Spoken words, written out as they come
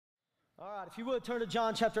All right, if you would turn to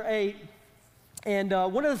John chapter 8. And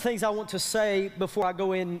one of the things I want to say before I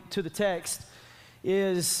go into the text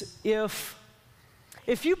is if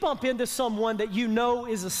you bump into someone that you know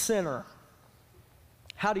is a sinner,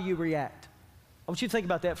 how do you react? I want you to think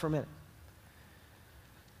about that for a minute.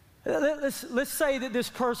 Let's say that this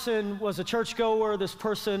person was a churchgoer, this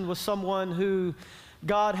person was someone who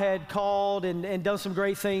God had called and done some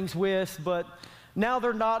great things with, but now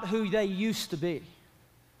they're not who they used to be.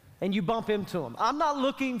 And you bump into them. I'm not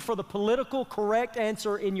looking for the political correct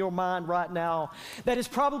answer in your mind right now that is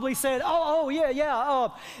probably saying,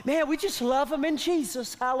 man, we just love him in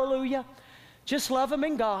Jesus, hallelujah. Just love him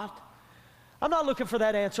in God. I'm not looking for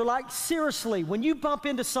that answer. Like, seriously, when you bump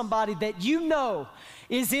into somebody that you know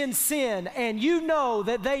is in sin and you know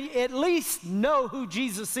that they at least know who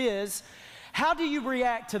Jesus is, how do you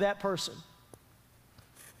react to that person?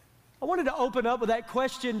 I wanted to open up with that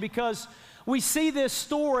question because we see this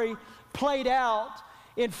story played out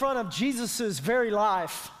in front of Jesus' very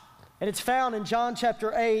life. And it's found in John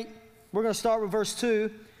chapter 8. We're going to start with verse 2.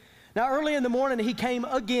 Now early in the morning he came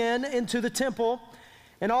again into the temple,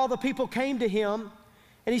 and all the people came to him,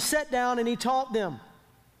 and he sat down and he taught them.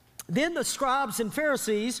 Then the scribes and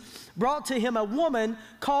Pharisees brought to him a woman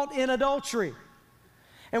caught in adultery.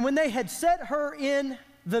 And when they had set her in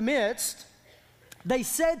the midst, they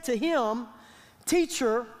said to him,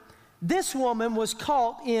 "Teacher, this woman was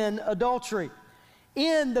caught in adultery,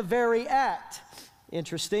 in the very act."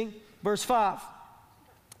 Interesting. Verse 5.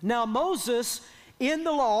 Now Moses in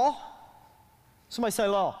the law, somebody say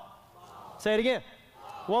law. Say it again.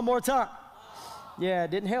 One more time. Yeah,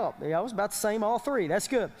 it didn't help. I was about to say all three. That's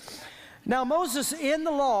good. Now Moses in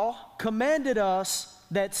the law commanded us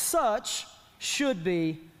that such should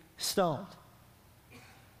be stoned.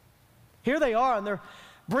 Here they are, and they're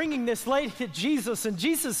bringing this lady to Jesus, and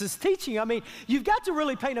Jesus is teaching. I mean, you've got to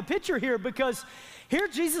really paint a picture here, because here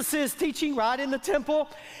Jesus is teaching right in the temple,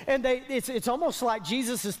 and it's almost like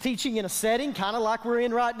Jesus is teaching in a setting kind of like we're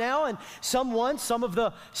in right now, and some of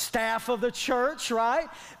the staff of the church, right,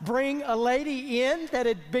 bring a lady in that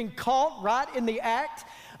had been caught right in the act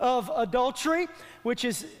of adultery, which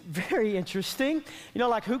is very interesting. You know,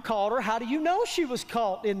 like, who caught her? How do you know she was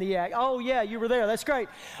caught in the act? Oh, yeah, you were there. That's great.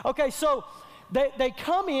 Okay, so They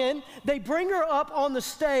come in, they bring her up on the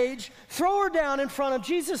stage, throw her down in front of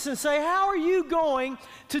Jesus and say, "How are you going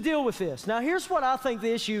to deal with this?" Now, here's what I think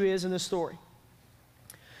the issue is in this story.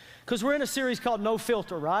 Because we're in a series called No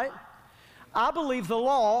Filter, right? I believe the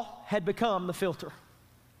law had become the filter.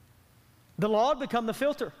 The law had become the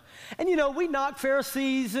filter. And you know, we knock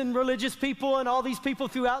Pharisees and religious people and all these people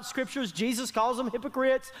throughout scriptures. Jesus calls them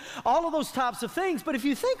hypocrites, all of those types of things. But if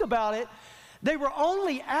you think about it, they were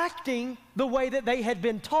only acting the way that they had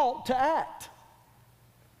been taught to act.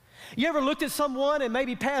 You ever looked at someone and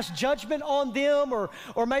maybe passed judgment on them,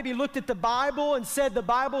 or maybe looked at the Bible and said the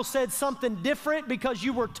Bible said something different because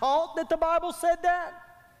you were taught that the Bible said that?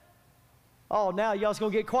 Oh, now y'all's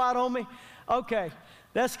gonna get quiet on me? Okay,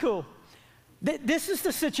 that's cool. This is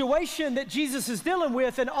the situation that Jesus is dealing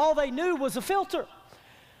with, and all they knew was a filter.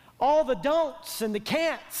 All the don'ts and the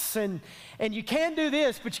can'ts, and you can do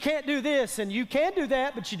this, but you can't do this, and you can do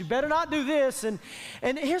that, but you better not do this. And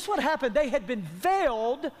here's what happened. They had been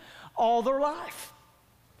veiled all their life.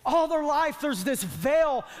 All their life, there's this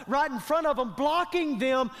veil right in front of them, blocking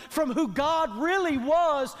them from who God really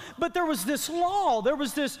was. But there was this law, there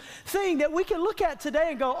was this thing that we can look at today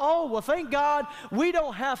and go, "Oh, well, thank God we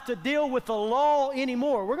don't have to deal with the law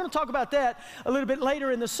anymore." We're going to talk about that a little bit later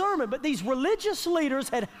in the sermon. But these religious leaders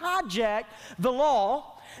had hijacked the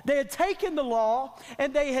law. They had taken the law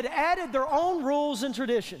and they had added their own rules and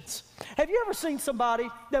traditions. Have you ever seen somebody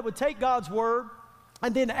that would take God's word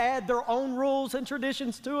and then add their own rules and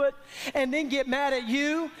traditions to it, and then get mad at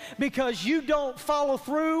you because you don't follow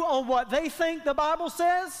through on what they think the Bible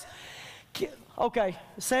says? Okay,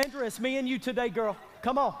 Sandra, it's me and you today, girl.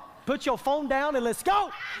 Come on, put your phone down and let's go.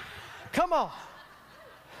 Come on.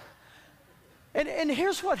 And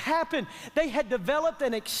here's what happened. They had developed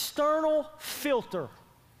an external filter.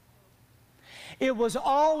 It was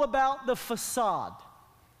all about the facade.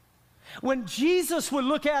 When Jesus would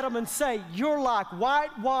look at them and say, "You're like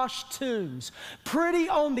whitewashed tombs, pretty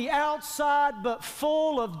on the outside, but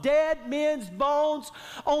full of dead men's bones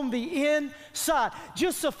on the inside."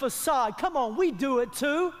 Just a facade. Come on, we do it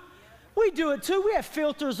too. We do it too. We have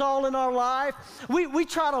filters all in our life. We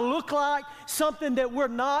try to look like something that we're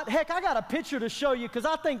not. Heck, I got a picture to show you, because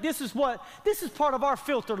I think this is part of our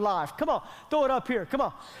filtered life. Come on, throw it up here. Come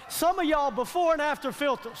on. Some of y'all before and after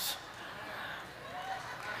filters.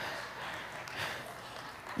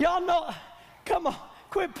 Y'all know, come on,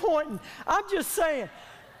 quit pointing. I'm just saying,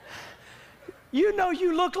 You know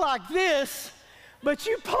you look like this, but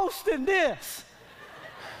you posting this.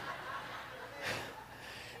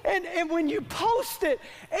 And when you post it,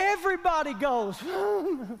 everybody goes,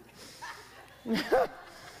 woo.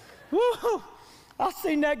 I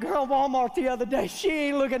seen that girl at Walmart the other day. She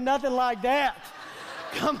ain't looking nothing like that.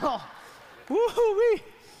 Come on. Woo-wee.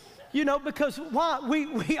 You know, because why?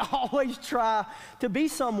 We always try to be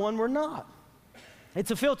someone we're not.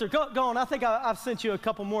 It's a filter. Go on. I think I've sent you a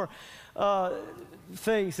couple more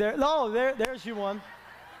things there. Oh, there's your one.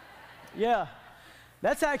 Yeah.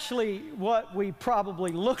 That's actually what we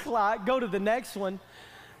probably look like. Go to the next one.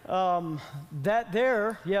 That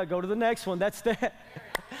there. Yeah, go to the next one. That's that.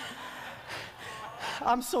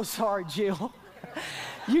 I'm so sorry, Jill.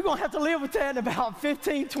 You're going to have to live with that in about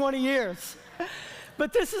 15, 20 years.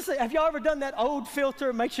 But this is, have y'all ever done that old filter?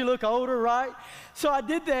 It makes you look older, right? So I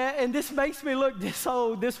did that, and this makes me look this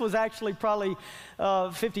old. This was actually probably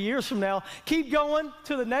 50 years from now. Keep going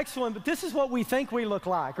to the next one, but this is what we think we look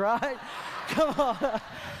like, right? Come on.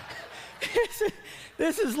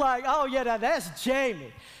 This is like, oh, yeah, now that's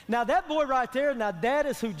Jamie. Now, that boy right there, now that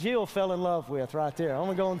is who Jill fell in love with right there. I'm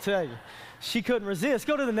going to go and tell you. She couldn't resist.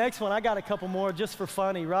 Go to the next one. I got a couple more just for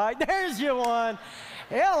funny, right? There's your one.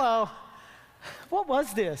 Hello. What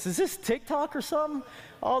was this? Is this TikTok or something?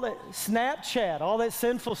 All that Snapchat, all that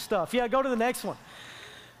sinful stuff. Yeah, go to the next one.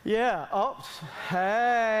 Yeah. Oh,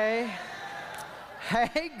 hey.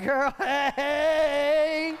 Hey, girl.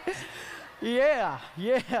 Hey. Yeah.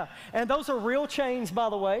 And those are real chains, by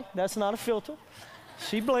the way. That's not a filter.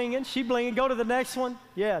 She blinging. Go to the next one.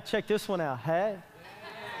 Yeah, check this one out. Hey.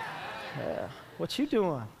 Yeah. What you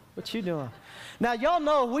doing? Now, y'all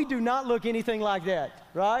know we do not look anything like that,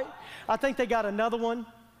 right? I think they got another one,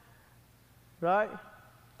 right?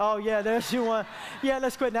 Oh, yeah, there's your one. Yeah,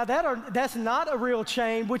 let's quit. Now, that's not a real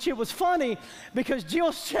chain, which it was funny because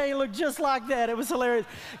Jill's chain looked just like that. It was hilarious.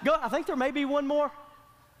 I think there may be one more.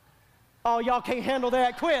 Oh, y'all can't handle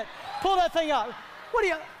that. Quit. Pull that thing out.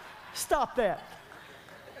 Stop that.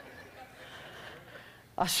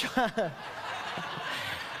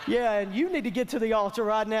 Yeah, and you need to get to the altar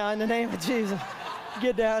right now in the name of Jesus.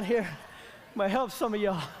 Get down here. I'm going to help some of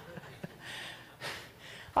y'all.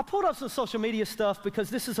 I pulled up some social media stuff because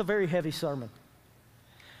this is a very heavy sermon.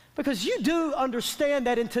 Because you do understand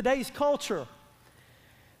that in today's culture,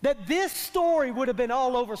 that this story would have been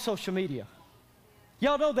all over social media.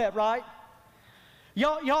 Y'all know that, right?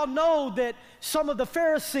 Y'all know that some of the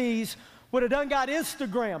Pharisees would have done got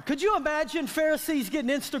Instagram. Could you imagine Pharisees getting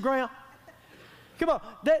Instagram? Come on,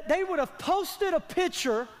 they would have posted a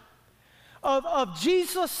picture of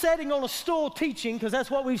Jesus sitting on a stool teaching, because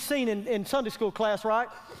that's what we've seen in Sunday school class, right?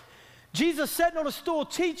 Jesus sitting on a stool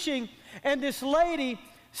teaching, and this lady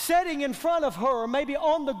sitting in front of her, maybe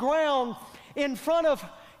on the ground in front of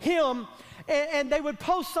him, and they would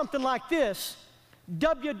post something like this,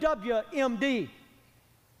 WWMD.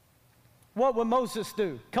 What would Moses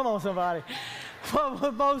do? Come on, somebody. What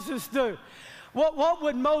would Moses do? What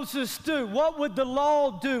would Moses do? What would the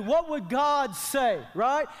law do? What would God say,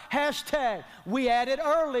 right? Hashtag, we added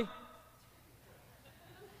early.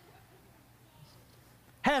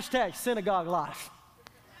 Hashtag, synagogue life.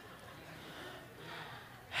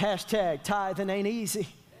 Hashtag, tithing ain't easy.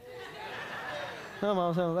 Come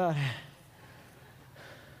on, somebody.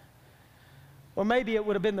 Or maybe it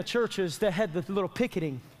would have been the churches that had the little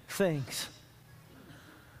picketing things.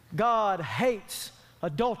 God hates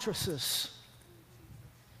adulteresses.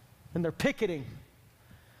 And they're picketing.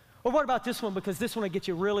 Or what about this one? Because this one will get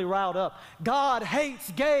you really riled up. God hates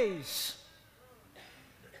gays.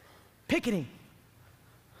 Picketing.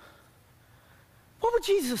 What would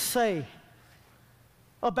Jesus say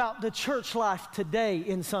about the church life today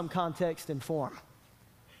in some context and form?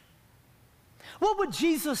 What would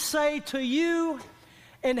Jesus say to you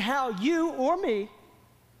and how you or me,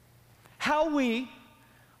 how we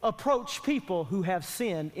approach people who have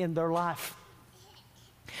sin in their life?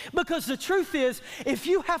 Because the truth is, if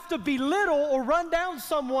you have to belittle or run down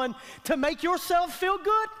someone to make yourself feel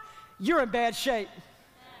good, you're in bad shape.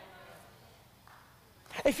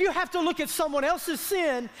 If you have to look at someone else's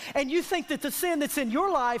sin and you think that the sin that's in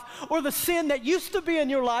your life or the sin that used to be in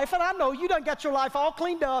your life, and I know you done got your life all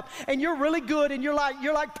cleaned up and you're really good and you're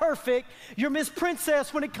like perfect, you're Miss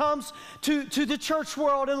Princess when it comes to the church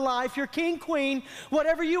world and life, you're king, queen,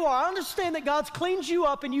 whatever you are. I understand that God's cleaned you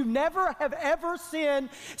up and you never have ever sinned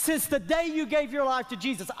since the day you gave your life to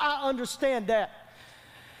Jesus. I understand that.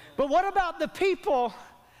 But what about the people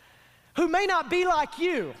who may not be like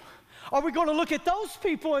you? Are we going to look at those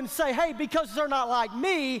people and say, hey, because they're not like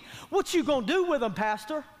me, what you going to do with them,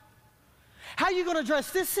 Pastor? How are you going to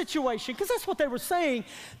address this situation? Because that's what they were saying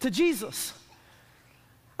to Jesus.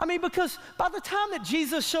 I mean, because by the time that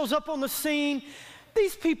Jesus shows up on the scene,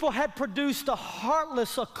 these people had produced a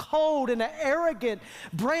heartless, a cold, and an arrogant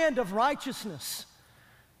brand of righteousness.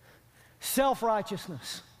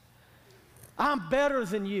 Self-righteousness. I'm better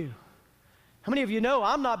than you. How many of you know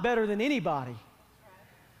I'm not better than anybody?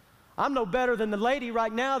 I'm no better than the lady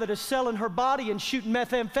right now that is selling her body and shooting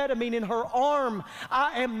methamphetamine in her arm.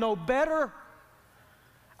 I am no better.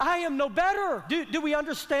 I am no better. Do we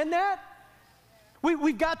understand that?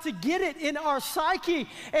 We've got to get it in our psyche.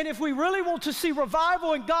 And if we really want to see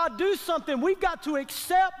revival and God do something, we've got to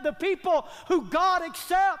accept the people who God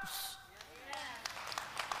accepts.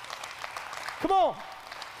 Come on.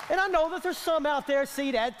 And I know that there's some out there,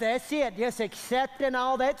 see, that's it, just accepting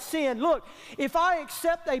all that sin. Look, if I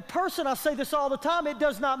accept a person, I say this all the time, it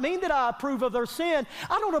does not mean that I approve of their sin.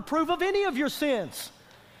 I don't approve of any of your sins.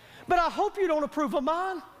 But I hope you don't approve of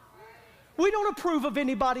mine. We don't approve of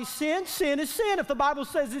anybody's sin. Sin is sin. If the Bible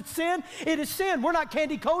says it's sin, it is sin. We're not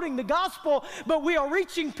candy coating the gospel, but we are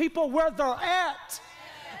reaching people where they're at,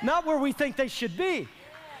 not where we think they should be.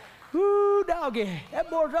 Ooh, doggy, that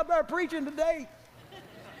boy's up there preaching today.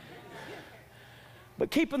 But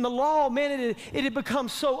keeping the law, man, it had become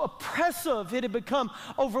so oppressive. It had become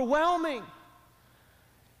overwhelming.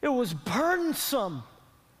 It was burdensome.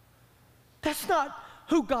 That's not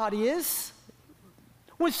who God is.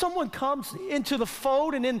 When someone comes into the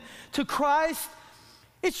fold and into Christ,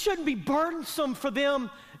 it shouldn't be burdensome for them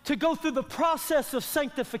to go through the process of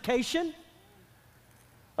sanctification,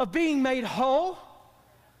 of being made whole.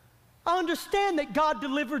 I understand that God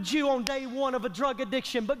delivered you on day one of a drug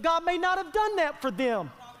addiction, but God may not have done that for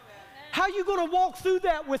them. How are you going to walk through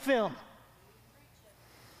that with them?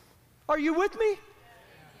 Are you with me?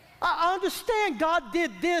 I understand God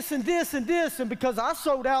did this and this and this, and because I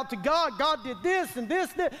sold out to God, God did this and this.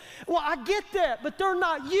 Well, I get that, but they're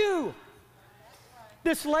not you.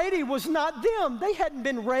 This lady was not them. They hadn't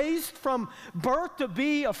been raised from birth to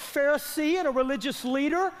be a Pharisee and a religious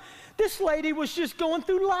leader. This lady was just going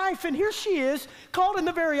through life, and here she is, caught in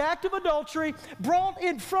the very act of adultery, brought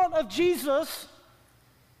in front of Jesus.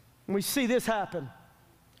 And we see this happen.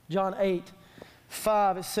 John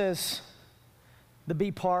 8:5, it says, the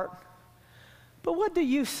B part, but what do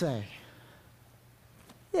you say?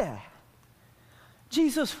 Yeah.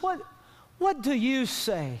 Jesus, what do you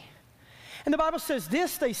say? And the Bible says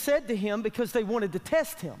this, they said to him because they wanted to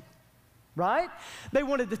test him. Right? They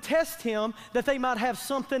wanted to test him that they might have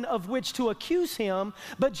something of which to accuse him.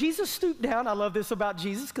 But Jesus stooped down. I love this about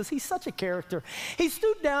Jesus because he's such a character. He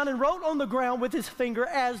stooped down and wrote on the ground with his finger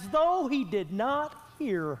as though he did not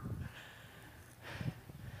hear.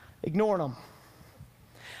 Ignoring them.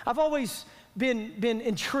 I've always been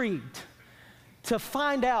intrigued to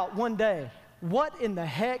find out one day what in the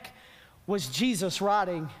heck was Jesus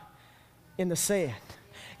writing in the sand.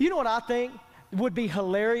 You know what I think would be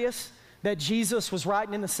hilarious? That Jesus was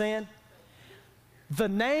writing in the sand? The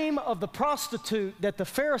name of the prostitute that the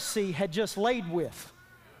Pharisee had just laid with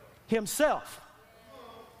himself.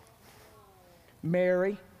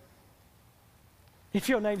 Mary. If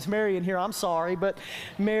your name's Mary in here, I'm sorry, but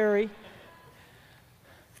Mary.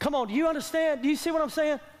 Come on, do you understand? Do you see what I'm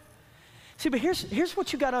saying? See, but here's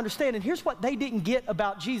what you got to understand, and here's what they didn't get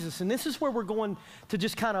about Jesus, and this is where we're going to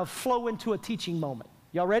just kind of flow into a teaching moment.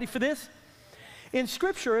 Y'all ready for this? In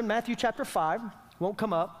Scripture, in Matthew chapter 5, won't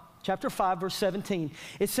come up, chapter 5, verse 17,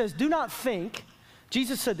 it says, do not think,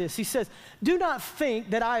 Jesus said this, he says, do not think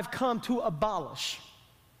that I have come to abolish,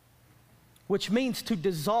 which means to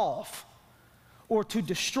dissolve or to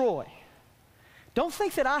destroy. Don't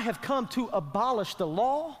think that I have come to abolish the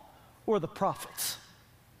law or the prophets.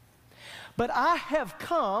 But I have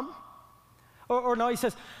come, or no, he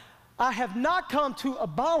says, I have not come to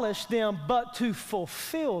abolish them, but to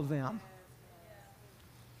fulfill them.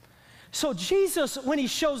 So Jesus, when he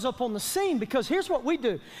shows up on the scene, because here's what we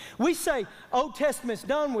do. We say, Old Testament's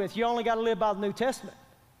done with. You only got to live by the New Testament.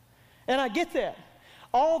 And I get that.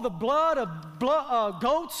 All the blood of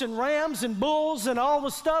goats and rams and bulls and all the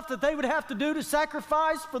stuff that they would have to do to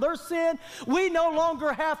sacrifice for their sin, we no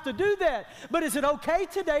longer have to do that. But is it okay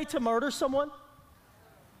today to murder someone?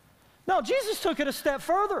 No, Jesus took it a step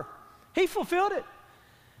further. He fulfilled it.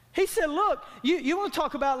 He said, look, you want to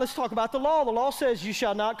talk about, let's talk about the law. The law says you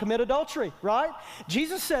shall not commit adultery, right?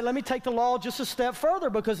 Jesus said, let me take the law just a step further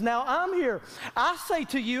because now I'm here. I say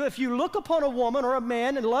to you, if you look upon a woman or a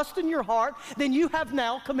man and lust in your heart, then you have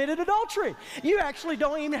now committed adultery. You actually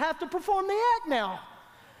don't even have to perform the act now.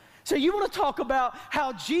 So you want to talk about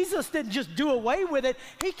how Jesus didn't just do away with it.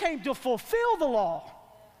 He came to fulfill the law.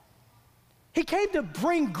 He came to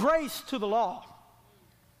bring grace to the law.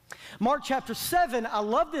 Mark chapter 7, I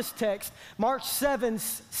love this text. Mark 7,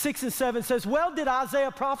 6 and 7 says, well did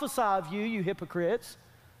Isaiah prophesy of you, you hypocrites.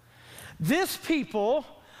 This people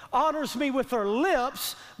honors me with their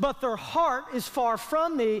lips, but their heart is far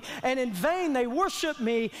from me, and in vain they worship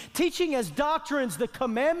me, teaching as doctrines the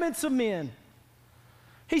commandments of men.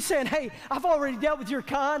 He's saying, hey, I've already dealt with your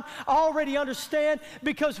kind. I already understand,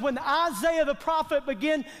 because when Isaiah the prophet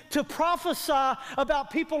began to prophesy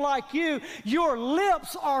about people like you, your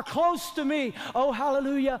lips are close to me. Oh,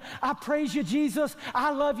 hallelujah. I praise you, Jesus.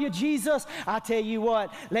 I love you, Jesus. I tell you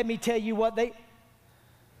what, let me tell you what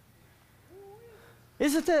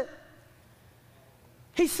isn't it?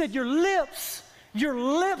 He said, your lips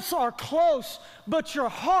are close, but your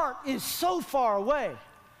heart is so far away.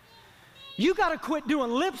 You got to quit doing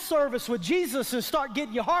lip service with Jesus and start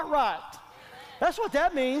getting your heart right. That's what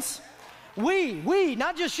that means. We,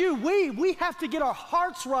 not just you, we have to get our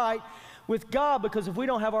hearts right with God, because if we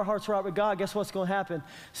don't have our hearts right with God, guess what's going to happen?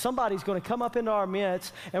 Somebody's going to come up into our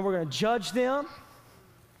midst and we're going to judge them.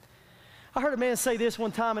 I heard a man say this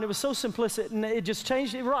one time, and it was so simplistic, and it just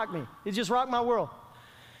changed, it rocked me. It just rocked my world.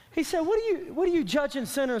 He said, what are you judging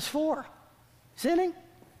sinners for? Sinning?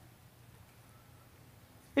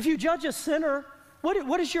 If you judge a sinner, what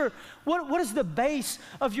is the base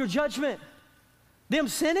of your judgment? Them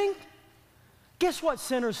sinning? Guess what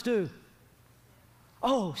sinners do?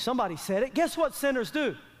 Oh, somebody said it. Guess what sinners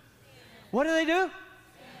do? Sin. What do? Sin.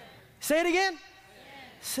 Say it again. Sin.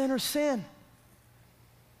 Sinners sin.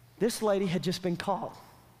 This lady had just been caught.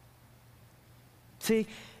 See,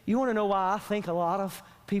 you want to know why I think a lot of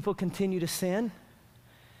people continue to sin?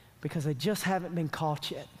 Because they just haven't been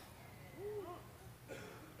caught yet.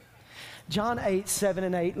 John 8, 7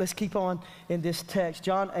 and 8, let's keep on in this text.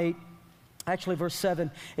 John 8, actually verse 7,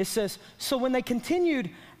 it says, so when they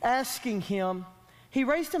continued asking him, he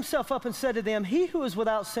raised himself up and said to them, he who is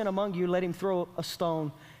without sin among you, let him throw a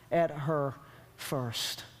stone at her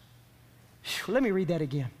first. Let me read that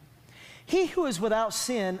again. He who is without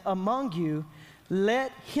sin among you,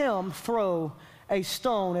 let him throw a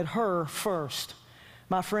stone at her first.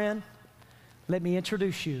 My friend, let me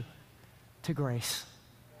introduce you to grace.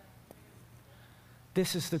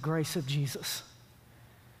 This is the grace of Jesus.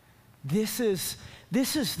 This is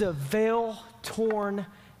the veil torn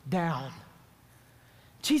down.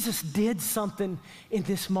 Jesus did something in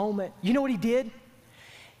this moment. You know what he did?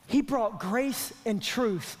 He brought grace and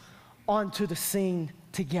truth onto the scene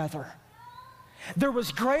together. There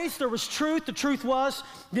was grace, there was truth. The truth was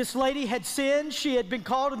this lady had sinned. She had been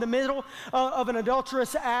caught in the middle of an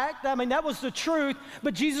adulterous act. I mean, that was the truth.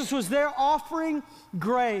 But Jesus was there offering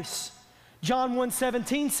grace. John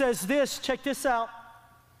 1:17 says this, check this out.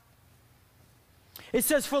 It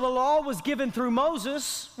says, for the law was given through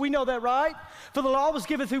Moses. We know that, right? For the law was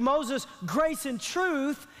given through Moses. Grace and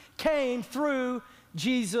truth came through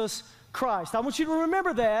Jesus Christ. I want you to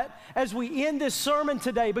remember that as we end this sermon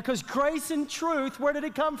today, because grace and truth, where did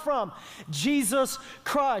it come from? Jesus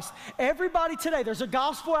Christ. Everybody today, there's a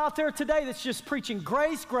gospel out there today that's just preaching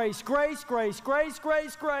grace, grace, grace, grace, grace,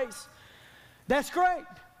 grace, grace. That's great.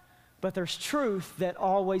 But there's truth that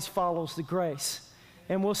always follows the grace.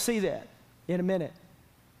 And we'll see that in a minute.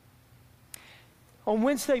 On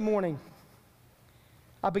Wednesday morning,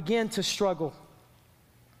 I began to struggle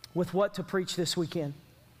with what to preach this weekend.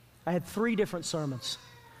 I had 3 different sermons.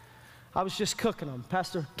 I was just cooking them.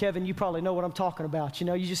 Pastor Kevin, you probably know what I'm talking about. You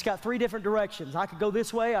know, you just got 3 different directions. I could go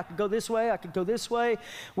this way, I could go this way, I could go this way.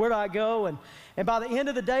 Where do I go? And by the end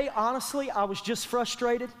of the day, honestly, I was just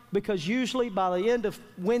frustrated, because usually by the end of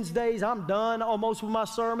Wednesdays, I'm done almost with my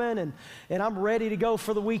sermon, and I'm ready to go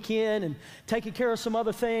for the weekend and taking care of some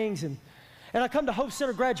other things. And I come to Hope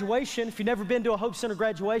Center graduation. If you've never been to a Hope Center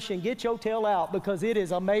graduation, get your tail out, because it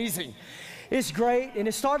is amazing. It's great, and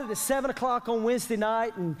it started at 7 o'clock on Wednesday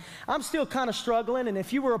night, and I'm still kind of struggling, and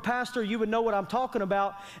if you were a pastor, you would know what I'm talking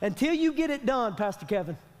about. Until you get it done, Pastor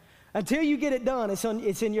Kevin, until you get it done,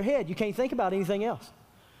 it's in your head. You can't think about anything else.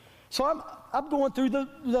 So I'm going through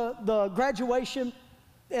the graduation,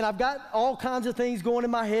 and I've got all kinds of things going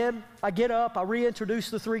in my head. I get up, I reintroduce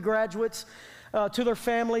the 3 graduates to their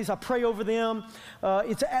families. I pray over them.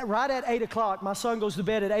 It's right at 8 o'clock. My son goes to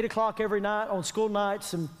bed at 8 o'clock every night on school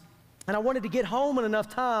nights, and I wanted to get home in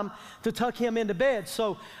enough time to tuck him into bed.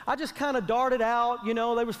 So I just kind of darted out. You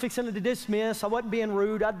know, they were fixing to dismiss. I wasn't being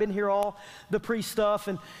rude. I'd been here all the pre-stuff.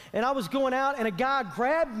 And I was going out, and a guy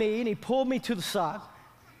grabbed me, and he pulled me to the side.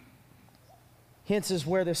 Hence is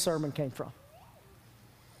where this sermon came from.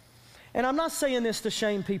 And I'm not saying this to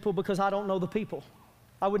shame people, because I don't know the people.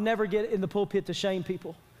 I would never get in the pulpit to shame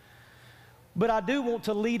people. But I do want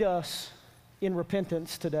to lead us in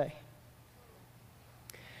repentance today.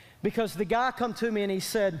 Because the guy come to me and he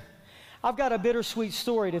said, I've got a bittersweet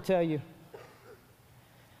story to tell you.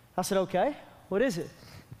 I said, okay, what is it?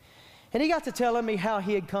 And he got to telling me how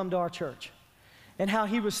he had come to our church and how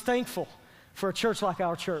he was thankful for a church like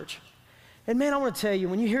our church. And man, I want to tell you,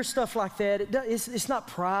 when you hear stuff like that, it's not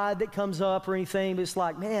pride that comes up or anything, but it's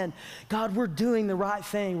like, man, God, we're doing the right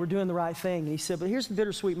thing. We're doing the right thing. And he said, but here's the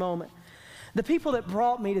bittersweet moment. The people that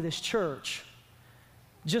brought me to this church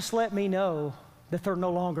just let me know that they're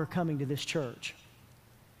no longer coming to this church.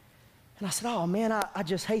 And I said, oh man, I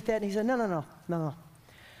just hate that. And he said, no.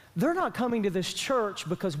 They're not coming to this church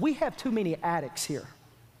because we have too many addicts here.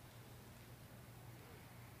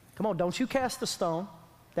 Come on, don't you cast a stone.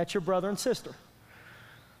 That's your brother and sister,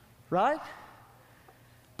 right?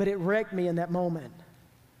 But it wrecked me in that moment.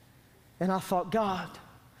 And I thought, God,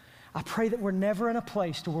 I pray that we're never in a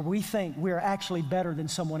place to where we think we're actually better than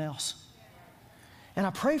someone else. And I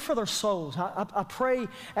pray for their souls. I pray,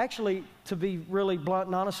 actually, to be really blunt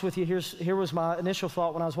and honest with you, here was my initial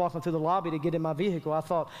thought when I was walking through the lobby to get in my vehicle. I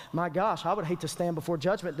thought, my gosh, I would hate to stand before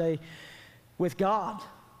Judgment Day with God.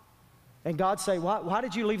 And God say, why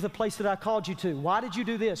did you leave the place that I called you to? Why did you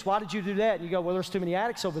do this? Why did you do that? And you go, well, there's too many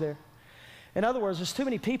addicts over there. In other words, there's too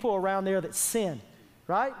many people around there that sin,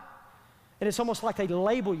 right? And it's almost like they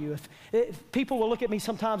label you. If people will look at me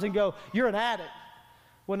sometimes and go, you're an addict.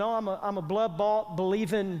 Well, no, I'm a blood-bought,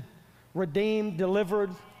 believing, redeemed,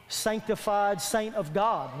 delivered, sanctified saint of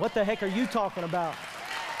God. What the heck are you talking about?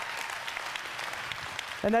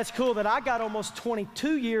 And that's cool that I got almost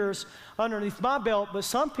 22 years underneath my belt, but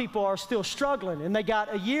some people are still struggling, and they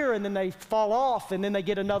got a year, and then they fall off, and then they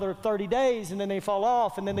get another 30 days, and then they fall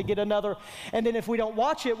off, and then they get another. And then if we don't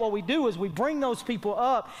watch it, what we do is we bring those people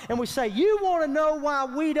up, and we say, you want to know why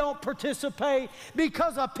we don't participate?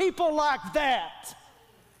 Because of people like that.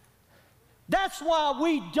 That's why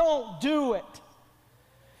we don't do it.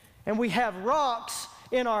 And we have rocks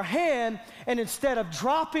in our hand, and instead of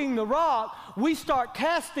dropping the rock, we start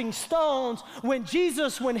casting stones. When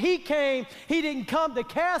Jesus, when he came, he didn't come to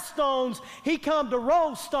cast stones, he come to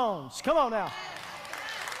roll stones. Come on now.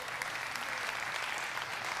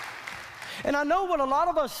 And I know what a lot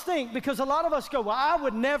of us think, because a lot of us go, well, I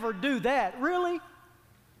would never do that. Really?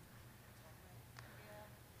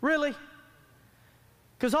 Really?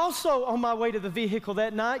 Because also on my way to the vehicle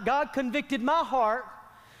that night, God convicted my heart,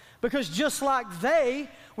 because just like they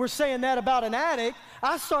were saying that about an addict,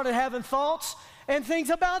 I started having thoughts and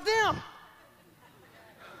things about them.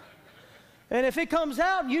 And if it comes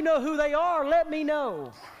out and you know who they are, let me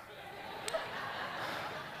know.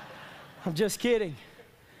 I'm just kidding.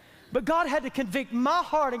 But God had to convict my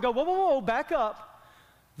heart and go, whoa, whoa, whoa, back up.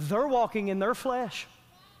 They're walking in their flesh.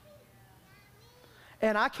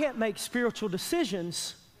 And I can't make spiritual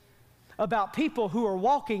decisions about people who are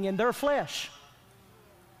walking in their flesh.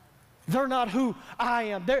 They're not who I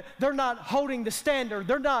am. They're not holding the standard.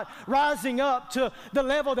 They're not rising up to the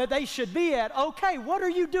level that they should be at. Okay, what are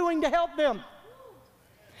you doing to help them?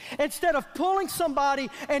 Instead of pulling somebody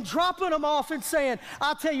and dropping them off and saying,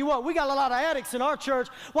 I'll tell you what, we got a lot of addicts in our church.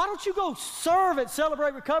 Why don't you go serve at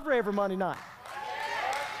Celebrate Recovery every Monday night?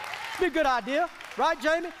 Be a good idea, right,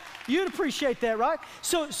 Jamie? You'd appreciate that, right?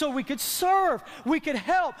 So we could serve, we could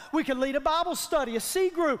help, we could lead a Bible study, a C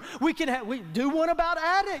group. We do one about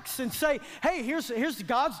addicts and say, hey, here's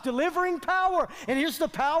God's delivering power, and here's the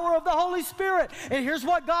power of the Holy Spirit, and here's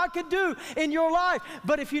what God can do in your life.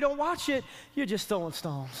 But if you don't watch it, you're just throwing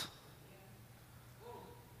stones.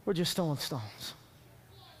 We're just throwing stones.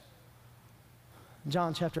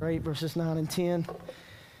 John chapter 8, verses 9 and 10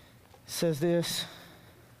 says this.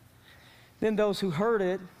 Then those who heard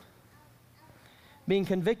it, being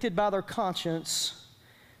convicted by their conscience,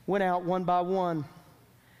 went out one by one,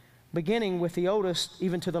 beginning with the oldest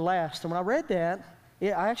even to the last. And when I read that,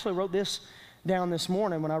 I actually wrote this down this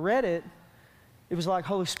morning. When I read it, it was like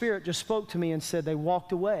Holy Spirit just spoke to me and said they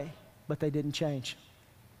walked away, but they didn't change.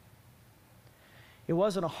 It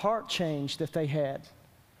wasn't a heart change that they had.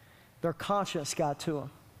 Their conscience got to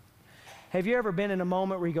them. Have you ever been in a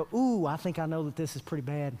moment where you go, ooh, I think I know that this is pretty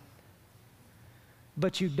bad,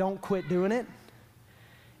 but you don't quit doing it?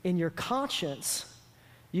 In your conscience,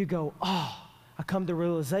 you go, oh, I come to the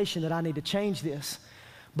realization that I need to change this.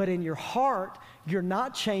 But in your heart, you're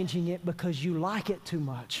not changing it because you like it too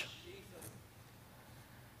much.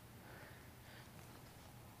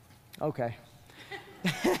 Okay.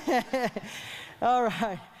 All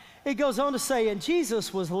right. It goes on to say, and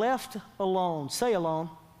Jesus was left alone. Say alone.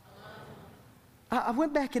 I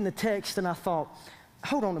went back in the text and I thought,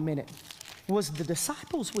 hold on a minute. Was the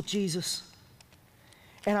disciples with Jesus?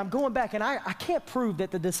 And I'm going back, and I can't prove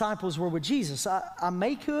that the disciples were with Jesus. I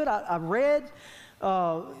may could. I read,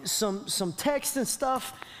 some text and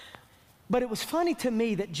stuff. But it was funny to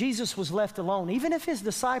me that Jesus was left alone. Even if his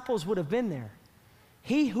disciples would have been there.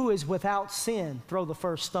 He who is without sin, throw the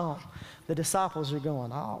first stone. The disciples are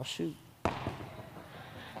going, oh, shoot.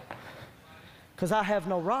 Because I have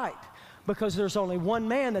no right. Because there's only one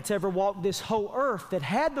man that's ever walked this whole earth that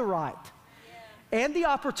had the right and the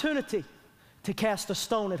opportunity to cast a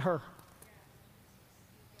stone at her.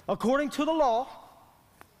 According to the law,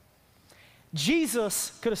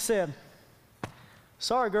 Jesus could have said,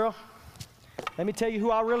 sorry, girl. Let me tell you who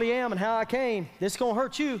I really am and how I came. This is going to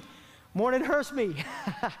hurt you more than it hurts me.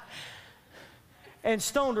 And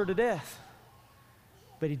stoned her to death.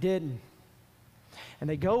 But he didn't. And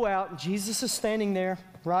they go out, and Jesus is standing there,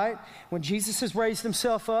 right? When Jesus has raised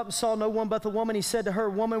himself up and saw no one but the woman, he said to her,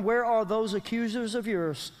 woman, where are those accusers of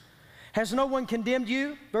yours? Has no one condemned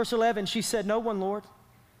you? Verse 11, she said, no one, Lord.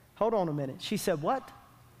 Hold on a minute. She said, what?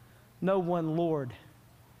 No one, Lord.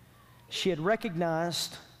 She had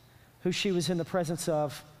recognized who she was in the presence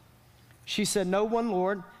of. She said, no one,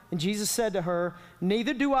 Lord. And Jesus said to her,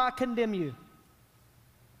 neither do I condemn you.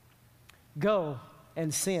 Go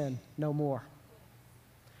and sin no more.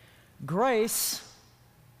 Grace,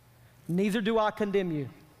 neither do I condemn you.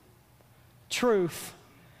 Truth,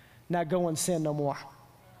 now go and sin no more.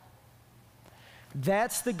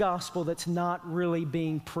 That's the gospel that's not really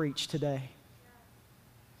being preached today.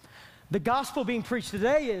 The gospel being preached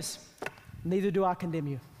today is, neither do I condemn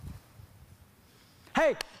you.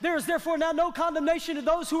 Hey, there is therefore now no condemnation to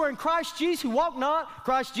those who are in Christ Jesus, who walk not,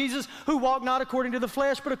 Christ Jesus, who walk not according to the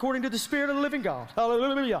flesh, but according to the Spirit of the living God.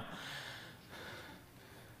 Hallelujah.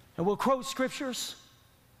 And we'll quote scriptures,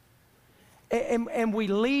 and we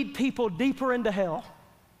lead people deeper into hell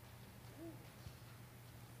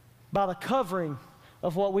by the covering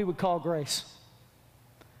of what we would call grace.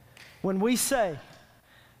 When we say,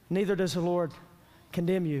 neither does the Lord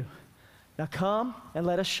condemn you. Now come and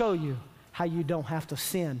let us show you how you don't have to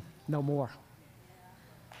sin no more.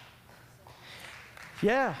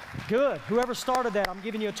 Yeah, good. Whoever started that, I'm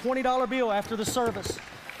giving you a $20 bill after the service.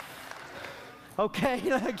 Okay,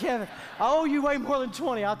 Kevin, I owe you way more than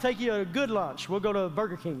 20. I'll take you a good lunch. We'll go to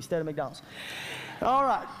Burger King instead of McDonald's. All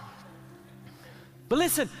right. But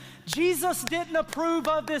listen, Jesus didn't approve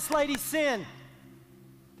of this lady's sin.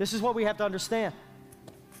 This is what we have to understand.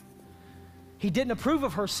 He didn't approve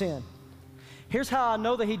of her sin. Here's how I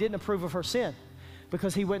know that he didn't approve of her sin.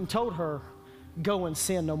 Because he went and told her, go and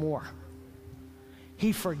sin no more.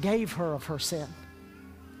 He forgave her of her sin.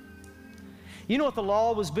 You know what the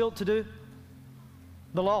law was built to do?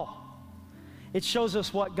 The law. It shows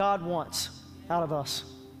us what God wants out of us.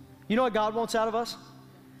 You know what God wants out of us?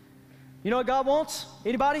 You know what God wants?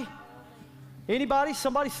 Anybody? Anybody?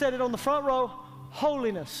 Somebody said it on the front row.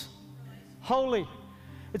 Holiness. Holy.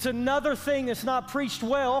 It's another thing that's not preached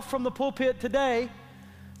well from the pulpit today.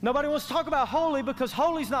 Nobody wants to talk about holy because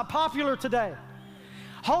holy's not popular today.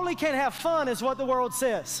 Holy can't have fun is what the world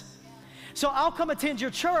says. So I'll come attend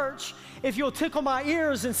your church if you'll tickle my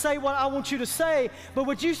ears and say what I want you to say. But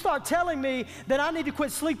when you start telling me that I need to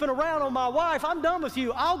quit sleeping around on my wife, I'm done with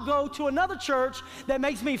you. I'll go to another church that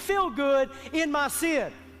makes me feel good in my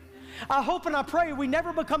sin. I hope and I pray we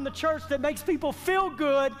never become the church that makes people feel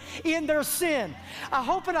good in their sin. I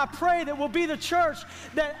hope and I pray that we'll be the church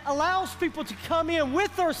that allows people to come in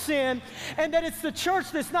with their sin, and that it's the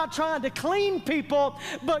church that's not trying to clean people,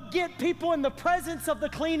 but get people in the presence of the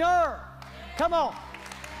cleaner. Come on.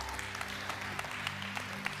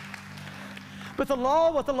 But the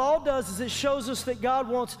law, what the law does is it shows us that God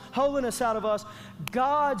wants holiness out of us.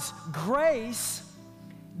 God's grace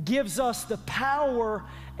gives us the power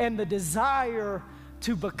and the desire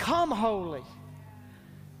to become holy.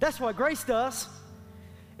 That's what grace does.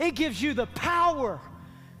 It gives you the power.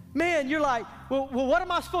 Man, you're like, well, what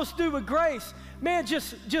am I supposed to do with grace? Man,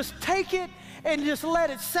 just take it and just let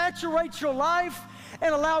it saturate your life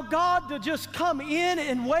and allow God to just come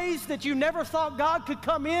in ways that you never thought God could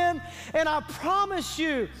come in. And I promise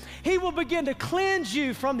you, He will begin to cleanse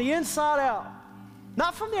you from the inside out,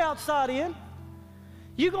 not from the outside in.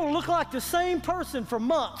 You're going to look like the same person for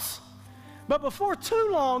months. But before too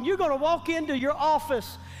long, you're going to walk into your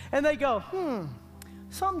office and they go,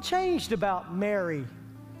 something changed about Mary.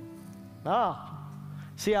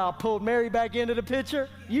 See how I pulled Mary back into the picture?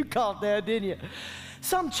 You caught that, didn't you?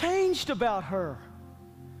 Something changed about her.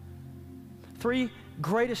 3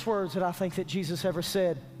 greatest words that I think that Jesus ever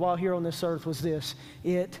said while here on this earth was this: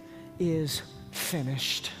 it is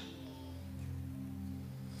finished.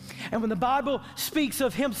 And when the Bible speaks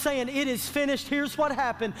of Him saying it is finished, here's what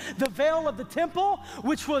happened. The veil of the temple,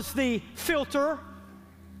 which was the filter,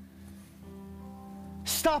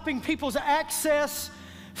 stopping people's access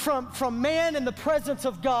from man and the presence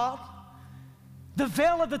of God. The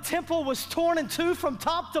veil of the temple was torn in two from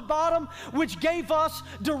top to bottom, which gave us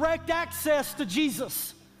direct access to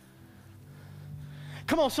Jesus.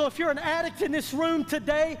 Come on, so if you're an addict in this room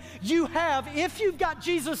today, if you've got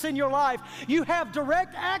Jesus in your life, you have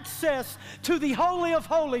direct access to the Holy of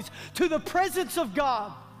Holies, to the presence of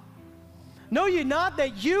God. Know ye not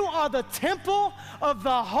that you are the temple of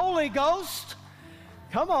the Holy Ghost?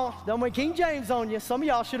 Come on, don't went King James on you. Some of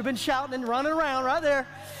y'all should have been shouting and running around right there.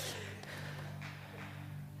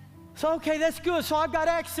 So, okay, that's good. So I've got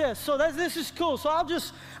access. So this is cool. So I'll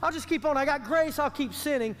just keep on. I got grace. I'll keep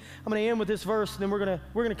sinning. I'm going to end with this verse, and then we're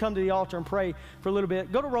gonna come to the altar and pray for a little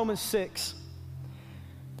bit. Go to Romans 6,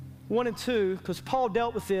 1 and 2, because Paul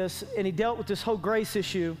dealt with this, and he dealt with this whole grace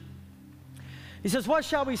issue. He says, what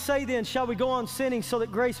shall we say then? Shall we go on sinning so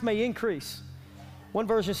that grace may increase? One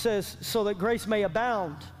version says, so that grace may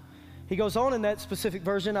abound. He goes on in that specific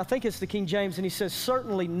version. I think it's the King James, and he says,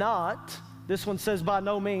 certainly not. This one says, by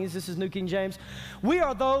no means. This is New King James. We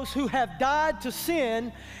are those who have died to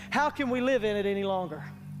sin. How can we live in it any longer?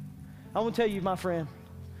 I want to tell you, my friend,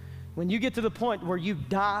 when you get to the point where you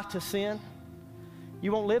die to sin,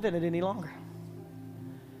 you won't live in it any longer.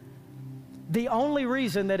 The only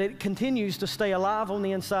reason that it continues to stay alive on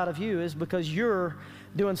the inside of you is because you're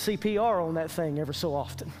doing CPR on that thing every so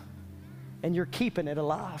often, and you're keeping it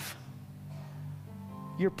alive.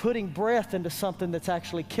 You're putting breath into something that's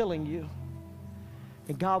actually killing you.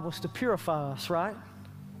 And God wants to purify us, right?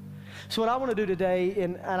 So what I want to do today,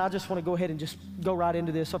 and I just want to go ahead and just go right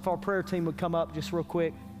into this. If our prayer team would come up just real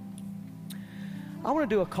quick. I want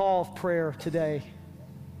to do a call of prayer today.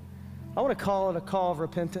 I want to call it a call of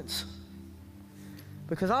repentance.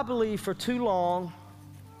 Because I believe for too long,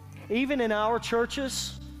 even in our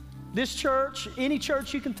churches, this church, any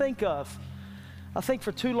church you can think of, I think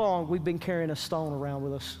for too long we've been carrying a stone around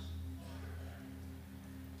with us.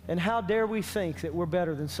 And how dare we think that we're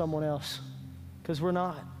better than someone else? Because we're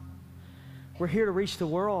not. We're here to reach the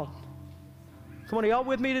world. Come on, are y'all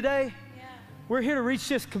with me today? Yeah. We're here to reach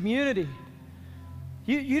this community.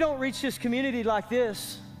 You don't reach this community like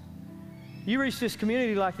this. You reach this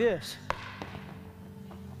community like this.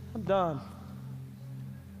 I'm done.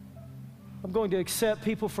 I'm going to accept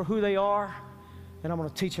people for who they are, and I'm going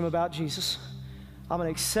to teach them about Jesus. I'm going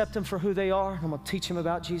to accept them for who they are, and I'm going to teach them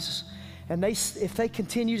about Jesus. And if they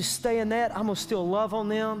continue to stay in that, I'm going to still love on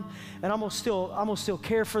them, and I'm going to still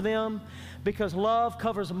care for them, because love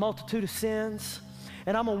covers a multitude of sins,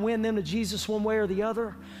 and I'm going to win them to Jesus one way or the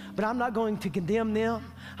other. But I'm not going to condemn them.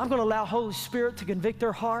 I'm going to allow Holy Spirit to convict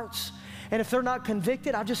their hearts. And if they're not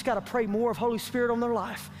convicted, I've just got to pray more of Holy Spirit on their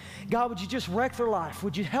life. God, would you just wreck their life?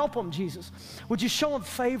 Would you help them, Jesus? Would you show them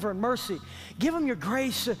favor and mercy? Give them your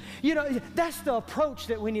grace. You know, that's the approach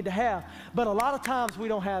that we need to have. But a lot of times we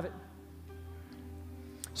don't have it.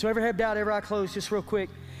 So every head bowed, every eye closed, just real quick.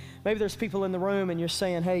 Maybe there's people in the room and you're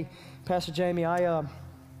saying, hey, Pastor Jamie, I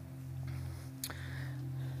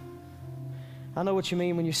know what you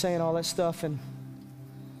mean when you're saying all that stuff, and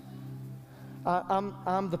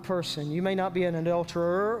I'm the person. You may not be an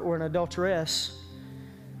adulterer or an adulteress,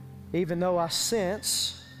 even though I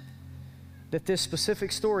sense that this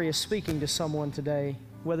specific story is speaking to someone today,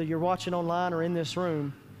 whether you're watching online or in this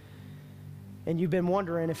room, and you've been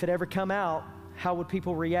wondering if it ever come out, how would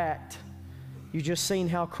people react? You just seen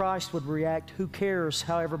how Christ would react. Who cares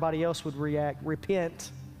how everybody else would react?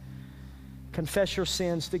 Repent. Confess your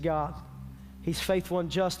sins to God. He's faithful and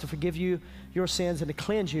just to forgive you your sins and to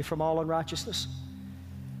cleanse you from all unrighteousness.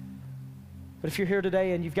 But if you're here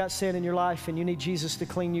today and you've got sin in your life and you need Jesus to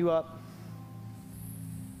clean you up,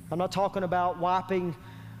 I'm not talking about wiping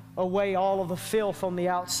away all of the filth on the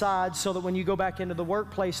outside so that when you go back into the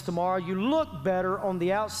workplace tomorrow, you look better on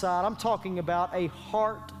the outside. I'm talking about a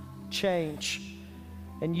heart change.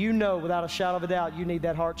 And you know without a shadow of a doubt you need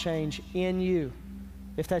that heart change in you.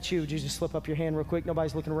 If that's you, would you just slip up your hand real quick?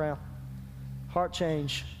 Nobody's looking around. Heart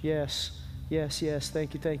change. Yes. Yes, yes.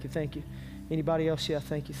 Thank you, thank you, thank you. Anybody else? Yeah,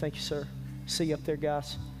 thank you, sir. See you up there,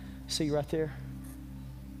 guys. See you right there.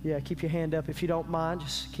 Yeah, keep your hand up. If you don't mind,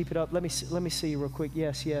 just keep it up. Let me see you real quick.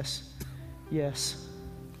 Yes, yes, yes.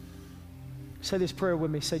 Say this prayer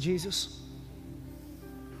with me. Say, Jesus,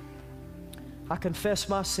 I confess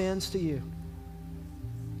my sins to you.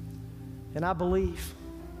 And I believe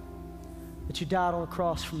that you died on the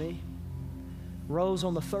cross for me, rose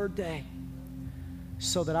on the third day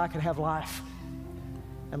so that I could have life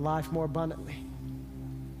and life more abundantly.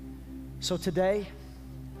 So today,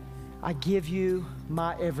 I give you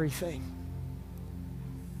my everything.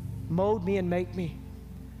 Mold me and make me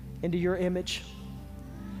into your image.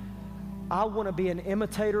 I want to be an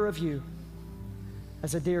imitator of you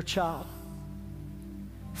as a dear child.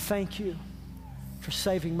 Thank you for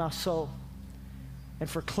saving my soul and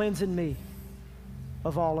for cleansing me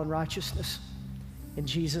of all unrighteousness. In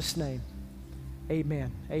Jesus' name,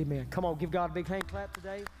 amen. Amen. Come on, give God a big hand clap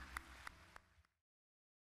today.